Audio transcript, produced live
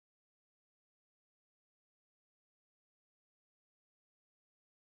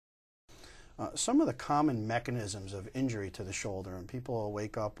Some of the common mechanisms of injury to the shoulder, and people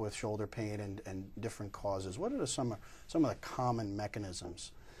wake up with shoulder pain and different causes. What are some of the common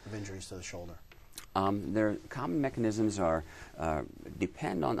mechanisms of injuries to the shoulder? Their common mechanisms are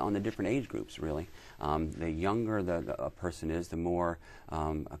depend on the different age groups, really. The younger a person is, the more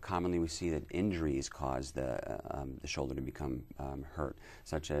commonly we see that injuries cause the shoulder to become hurt,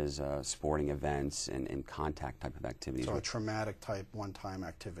 such as sporting events and contact type of activities. So a traumatic type one-time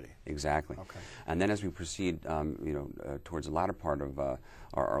activity. Exactly. Okay. And then as we proceed, towards the latter part of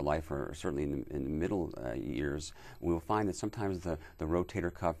our life, or certainly in the middle years, we will find that sometimes the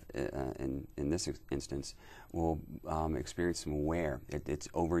rotator cuff, in this instance, will experience some wear. It's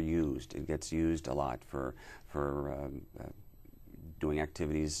overused. It gets used a lot for doing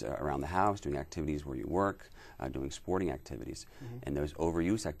activities around the house, doing activities where you work, doing sporting activities. Mm-hmm. And those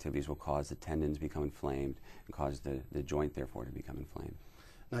overuse activities will cause the tendons to become inflamed and cause the joint, therefore, to become inflamed.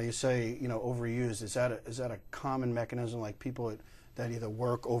 Now you say, overuse. Is that a common mechanism, like people that either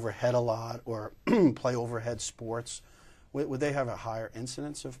work overhead a lot or play overhead sports? Would they have a higher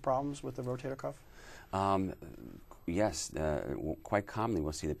incidence of problems with the rotator cuff? Yes, quite commonly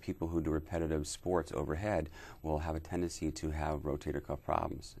we'll see that people who do repetitive sports overhead will have a tendency to have rotator cuff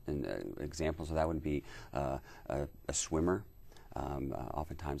problems. And examples of that would be a swimmer,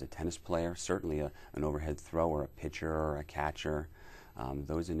 oftentimes a tennis player, certainly an overhead thrower, a pitcher or a catcher.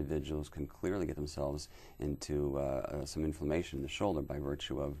 Those individuals can clearly get themselves into some inflammation in the shoulder by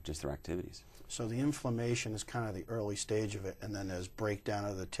virtue of just their activities. So the inflammation is kind of the early stage of it, and then there's breakdown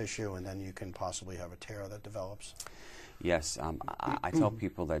of the tissue, and then you can possibly have a tear that develops. Yes, I tell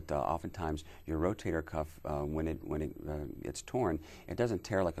people that oftentimes your rotator cuff, when it gets torn, it doesn't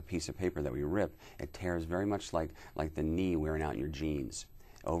tear like a piece of paper that we rip. It tears very much like the knee wearing out in your jeans.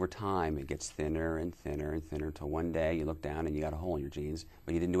 Over time, it gets thinner and thinner and thinner until one day you look down and you got a hole in your jeans,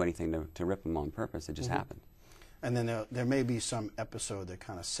 but you didn't do anything to rip them on purpose. It just happened. And then there may be some episode that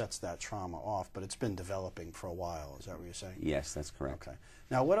kind of sets that trauma off, but it's been developing for a while. Is that what you're saying? Yes, that's correct. Okay.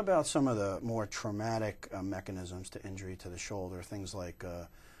 Now, what about some of the more traumatic mechanisms to injury to the shoulder, things like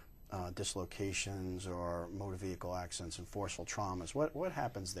dislocations or motor vehicle accidents and forceful traumas? What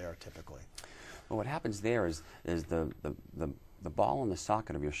happens there typically? Well, what happens there is the ball and the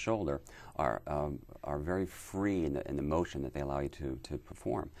socket of your shoulder are very free in the motion that they allow you to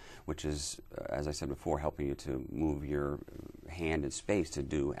perform, which is, as I said before, helping you to move your hand in space to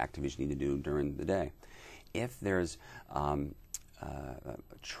do activities you need to do during the day. If there's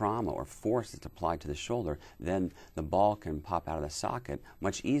trauma or force that's applied to the shoulder, then the ball can pop out of the socket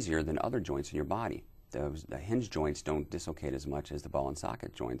much easier than other joints in your body. The hinge joints don't dislocate as much as the ball and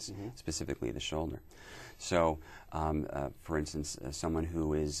socket joints, specifically the shoulder. So, for instance, someone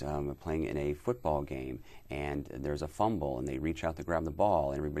who is playing in a football game and there's a fumble and they reach out to grab the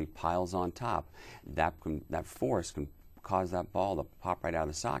ball and everybody piles on top, that force can cause that ball to pop right out of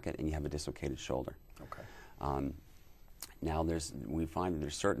the socket and you have a dislocated shoulder. Okay. Now, we find that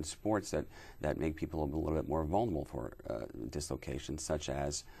there's certain sports that make people a little bit more vulnerable for dislocations, such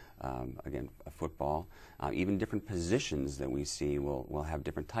as, again, football. Even different positions that we see will have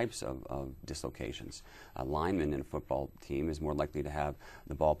different types of dislocations. A lineman in a football team is more likely to have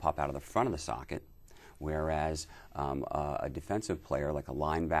the ball pop out of the front of the socket, whereas a defensive player, like a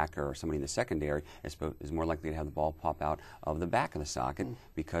linebacker or somebody in the secondary, is more likely to have the ball pop out of the back of the socket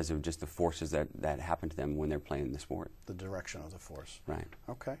because of just the forces that happen to them when they're playing the sport. The direction of the force. Right.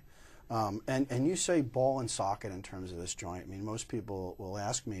 Okay. And you say ball and socket in terms of this joint. I mean, most people will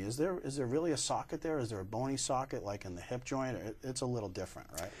ask me, is there really a socket there? Is there a bony socket like in the hip joint? It's a little different,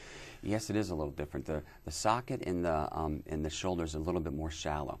 right? Yes, it is a little different. The socket in the shoulder is a little bit more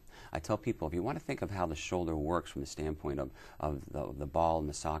shallow. I tell people, if you want to think of how the shoulder works from the standpoint of the ball and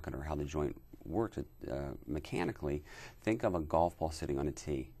the socket, or how the joint works mechanically, think of a golf ball sitting on a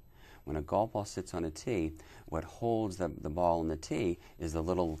tee. When a golf ball sits on a tee, what holds the ball in the tee is the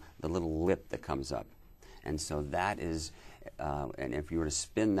little lip that comes up. And so that is, and if you were to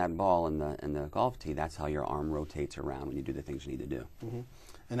spin that ball in the golf tee, that's how your arm rotates around when you do the things you need to do.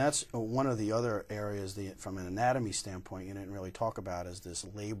 And that's one of the other areas, from an anatomy standpoint, you didn't really talk about, is this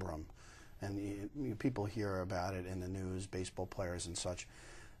labrum. And people hear about it in the news, baseball players and such.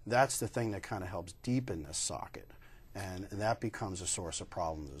 That's the thing that kind of helps deepen this socket. And that becomes a source of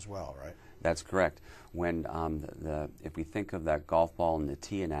problems as well, right? That's correct. When if we think of that golf ball and the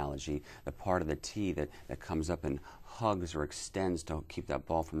tee analogy, the part of the tee that comes up and hugs or extends to keep that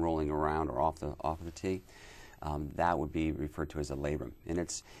ball from rolling around or off of the tee, that would be referred to as a labrum. And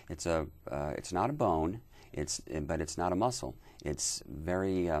it's not a bone, but it's not a muscle. It's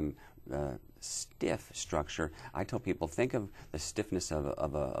very stiff structure. I tell people, think of the stiffness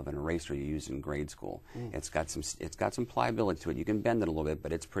of an eraser you used in grade school. It's got some pliability to it. You can bend it a little bit,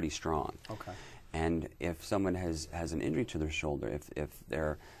 but it's pretty strong. Okay. And if someone has an injury to their shoulder, if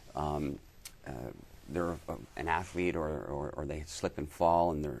they're an athlete or they slip and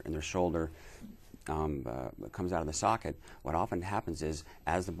fall and their shoulder comes out of the socket, what often happens is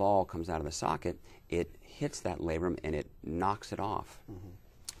as the ball comes out of the socket, it hits that labrum and it knocks it off.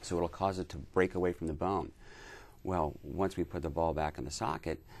 So it'll cause it to break away from the bone. Well, once we put the ball back in the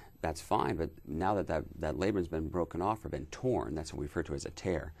socket, that's fine, but now that labrum's been broken off or been torn, that's what we refer to as a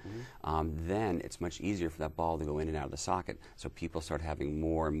tear, then it's much easier for that ball to go in and out of the socket. So people start having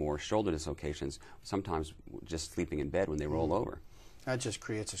more and more shoulder dislocations, sometimes just sleeping in bed when they roll over. That just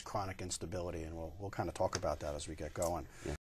creates this chronic instability, and we'll kind of talk about that as we get going. Yeah.